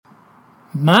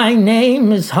My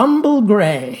name is Humble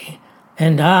Gray,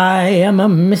 and I am a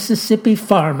Mississippi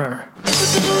farmer.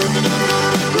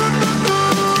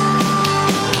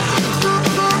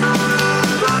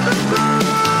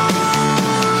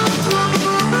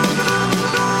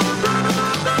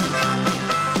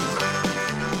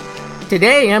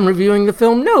 Today I'm reviewing the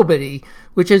film Nobody,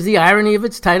 which, as the irony of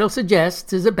its title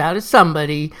suggests, is about a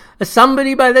somebody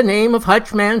by the name of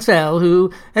Hutch Mansell,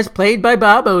 who, as played by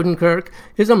Bob Odenkirk,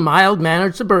 is a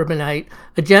mild-mannered suburbanite,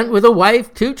 a gent with a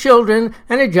wife, 2 children,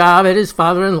 and a job at his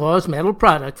father-in-law's metal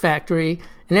product factory.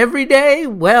 And every day,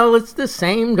 well, it's the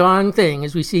same darn thing,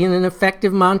 as we see in an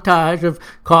effective montage of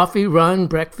coffee, run,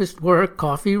 breakfast, work,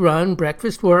 coffee, run,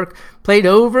 breakfast, work, played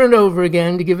over and over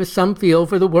again to give us some feel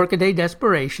for the workaday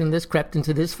desperation that's crept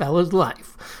into this fellow's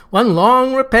life. One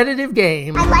long, repetitive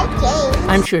game. I like games.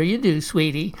 I'm sure you do,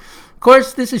 sweetie. Of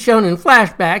course, this is shown in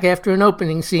flashback after an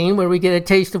opening scene where we get a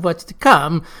taste of what's to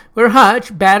come, where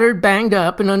Hutch, battered, banged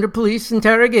up, and under police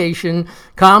interrogation,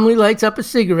 calmly lights up a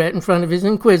cigarette in front of his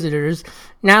inquisitors.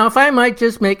 Now, if I might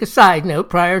just make a side note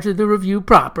prior to the review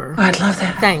proper. I'd love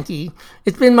that. Thank you.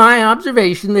 It's been my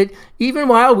observation that even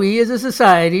while we as a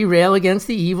society rail against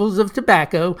the evils of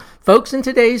tobacco, folks in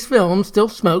today's films still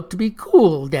smoke to be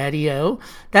cool, Daddy-O.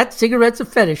 That cigarette's a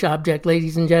fetish object,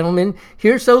 ladies and gentlemen.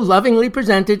 Here so lovingly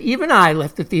presented, even I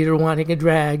left the theater wanting a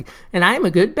drag, and I'm a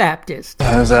good Baptist.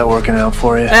 How's that working out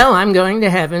for you? Well, I'm going to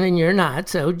heaven and you're not,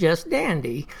 so just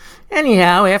dandy.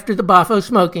 Anyhow, after the Boffo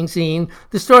smoking scene,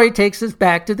 the story takes us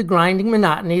back to the grinding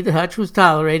monotony that Hutch was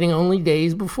tolerating only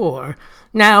days before.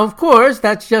 Now, of course,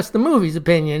 that's just the movie's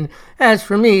opinion. As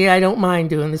for me, I don't mind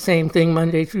doing the same thing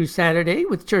Monday through Saturday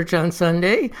with church on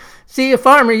Sunday. See, a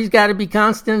farmer, he's got to be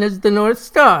constant as the North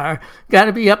Star. Got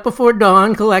to be up before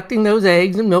dawn collecting those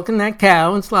eggs and milking that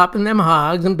cow and slopping them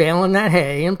hogs and baling that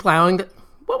hay and plowing the...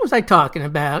 What was I talking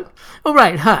about? Oh,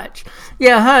 right, Hutch.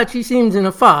 Yeah, Hutch, he seems in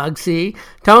a fog, see?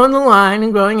 Towing the line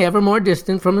and growing ever more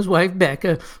distant from his wife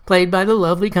Becca, played by the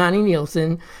lovely Connie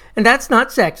Nielsen. And that's not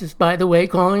sexist, by the way,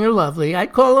 calling her lovely.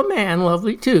 I'd call a man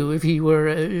lovely, too, if he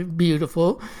were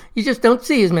beautiful. You just don't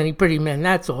see as many pretty men,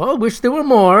 that's all. Wish there were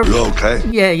more. You okay?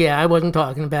 Yeah, I wasn't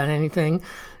talking about anything.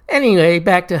 Anyway,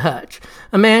 back to Hutch,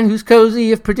 a man whose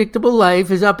cozy, if predictable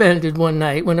life is upended one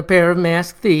night when a pair of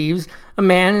masked thieves, a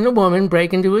man and a woman,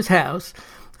 break into his house.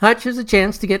 Hutch has a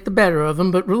chance to get the better of him,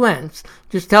 but relents,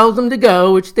 just tells them to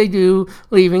go, which they do,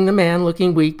 leaving the man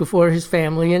looking weak before his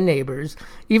family and neighbors.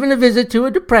 Even a visit to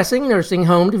a depressing nursing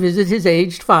home to visit his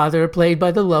aged father, played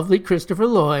by the lovely Christopher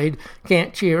Lloyd,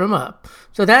 can't cheer him up.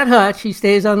 So that Hutch, he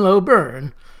stays on low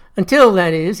burn. Until,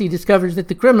 that is, he discovers that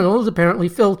the criminals apparently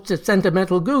filched a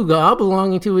sentimental gewgaw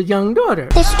belonging to his young daughter.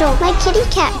 They stole my kitty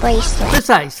cat bracelet.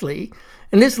 Precisely.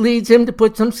 And this leads him to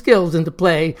put some skills into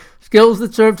play, skills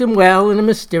that served him well in a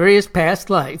mysterious past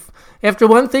life. After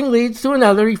one thing leads to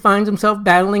another, he finds himself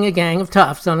battling a gang of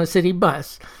toughs on a city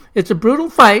bus. It's a brutal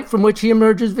fight from which he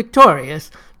emerges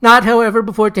victorious, not, however,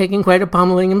 before taking quite a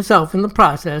pummeling himself in the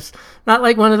process. Not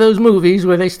like one of those movies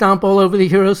where they stomp all over the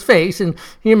hero's face and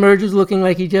he emerges looking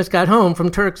like he just got home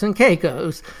from Turks and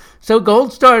Caicos. So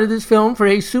gold star to this film for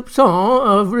a soupçon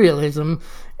of realism.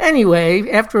 Anyway,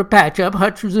 after a patch-up,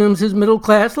 Hutch resumes his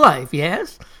middle-class life,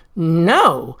 yes?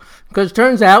 No, because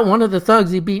turns out one of the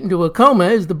thugs he beat into a coma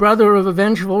is the brother of a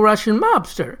vengeful Russian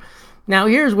mobster. Now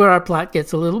here's where our plot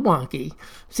gets a little wonky.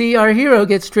 See, our hero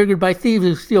gets triggered by thieves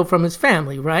who steal from his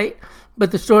family, right?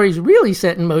 But the story's really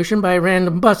set in motion by a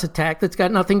random bus attack that's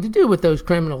got nothing to do with those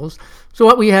criminals. So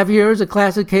what we have here is a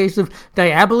classic case of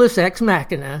diabolus ex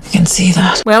machina. You can see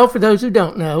that. Well, for those who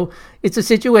don't know, it's a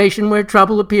situation where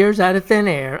trouble appears out of thin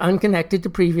air, unconnected to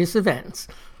previous events.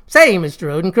 Say, Mr.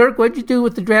 Odenkirk, what'd you do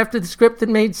with the draft of the script that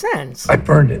made sense? I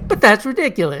burned it. But that's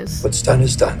ridiculous. What's done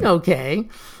is done. Okay.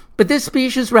 But this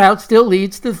specious route still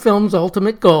leads to the film's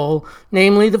ultimate goal,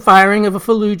 namely the firing of a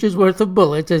Fallujah's worth of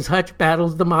bullets as Hutch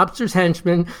battles the mobster's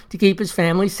henchmen to keep his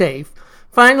family safe.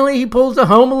 Finally, he pulls a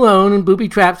Home Alone and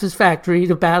booby-traps his factory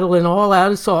to battle an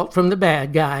all-out assault from the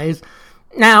bad guys.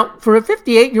 Now, for a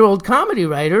 58-year-old comedy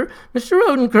writer, Mr.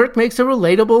 Odenkirk makes a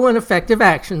relatable and effective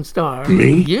action star.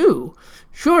 Me? You.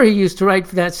 Sure, he used to write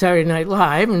for that Saturday Night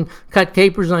Live and cut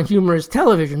capers on humorous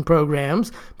television programs,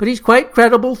 but he's quite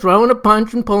credible throwing a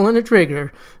punch and pulling a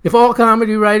trigger. If all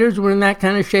comedy writers were in that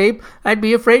kind of shape, I'd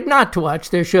be afraid not to watch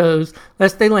their shows,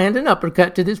 lest they land an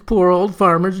uppercut to this poor old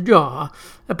farmer's jaw.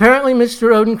 Apparently,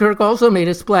 Mr. Odenkirk also made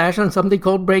a splash on something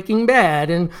called Breaking Bad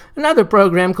and another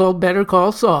program called Better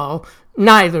Call Saul,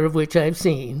 neither of which I've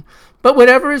seen. But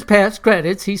whatever his past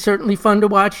credits, he's certainly fun to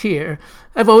watch here.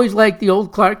 I've always liked the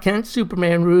old Clark Kent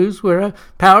Superman ruse where a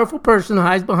powerful person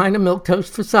hides behind a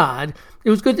milquetoast facade. It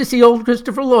was good to see old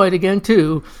Christopher Lloyd again,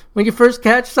 too. When you first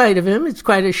catch sight of him, it's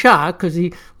quite a shock because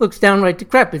he looks downright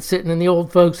decrepit sitting in the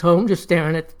old folks' home just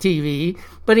staring at the TV.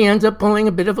 But he ends up pulling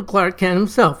a bit of a Clark Kent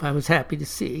himself, I was happy to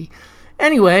see.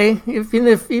 Anyway, even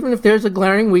if there's a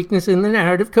glaring weakness in the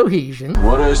narrative cohesion...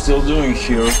 What are you still doing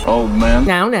here, old man?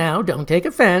 Now, don't take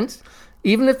offense.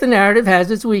 Even if the narrative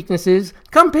has its weaknesses,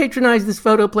 come patronize this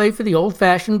photoplay for the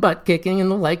old-fashioned butt-kicking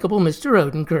and the likable Mr.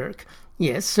 Odenkirk.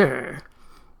 Yes, sir.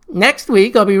 Next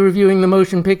week, I'll be reviewing the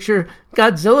motion picture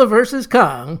Godzilla vs.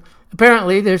 Kong.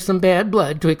 Apparently, there's some bad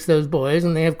blood twixt those boys,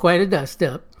 and they have quite a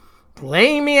dust-up.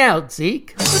 Play me out,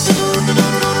 Zeke.